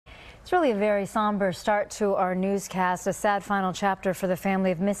It's really a very somber start to our newscast, a sad final chapter for the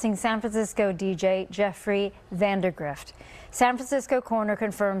family of missing San Francisco DJ Jeffrey Vandergrift. San Francisco coroner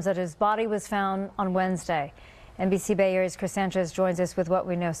confirms that his body was found on Wednesday. NBC Bay Area's Kris Sanchez joins us with what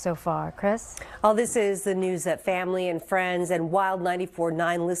we know so far. Kris? Well, this is the news that family and friends and Wild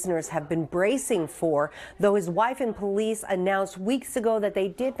 94.9 listeners have been bracing for, though his wife and police announced weeks ago that they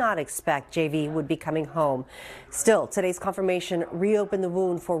did not expect JV would be coming home. Still, today's confirmation reopened the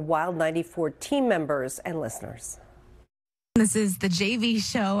wound for Wild 94 team members and listeners. This is the JV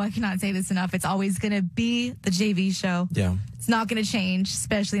show. I cannot say this enough. It's always going to be the JV show. Yeah. It's not going to change,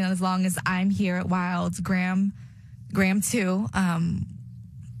 especially not as long as I'm here at Wild's. Graham too.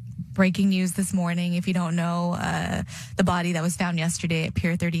 Breaking news this morning. If you don't know, the body that was found yesterday at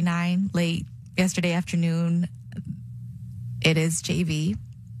Pier 39, late yesterday afternoon, it is JV.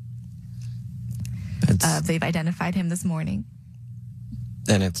 They've identified him this morning.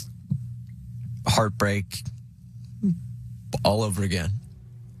 And it's heartbreak all over again.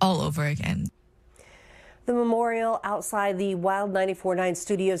 All over again. The memorial outside the Wild 94.9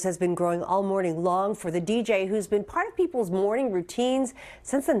 studios has been growing all morning long for the DJ who's been part of people's morning routines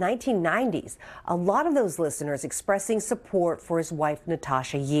since the 1990s. A lot of those listeners expressing support for his wife,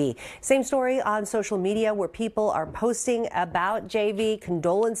 Natasha Yee. Same story on social media where people are posting about JV,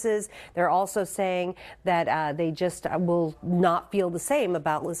 condolences. They're also saying that they just will not feel the same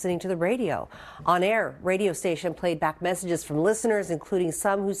about listening to the radio. On air, radio station played back messages from listeners, including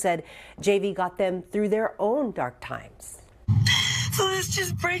some who said JV got them through their own dark times. So this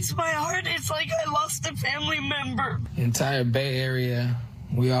just breaks my heart. It's like I lost a family member. Entire Bay Area,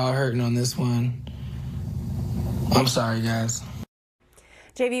 we all hurting on this one. I'm sorry, guys.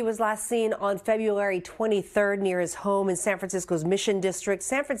 JV was last seen on February 23rd near his home in San Francisco's Mission District.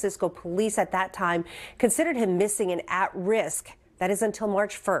 San Francisco police at that time considered him missing and at risk. That is until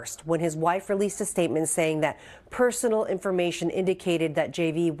March 1st, when his wife released a statement saying that personal information indicated that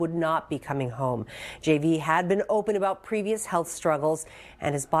JV would not be coming home. JV had been open about previous health struggles,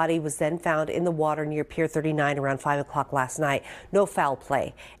 and his body was then found in the water near Pier 39 around 5 o'clock last night. No foul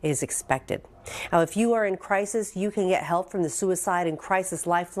play is expected. Now, if you are in crisis, you can get help from the Suicide and Crisis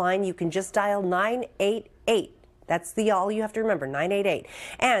Lifeline. You can just dial 988. That's all you have to remember, 988.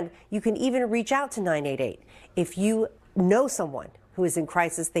 And you can even reach out to 988. If you know someone who is in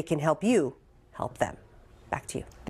crisis, they can help you help them. Back to you.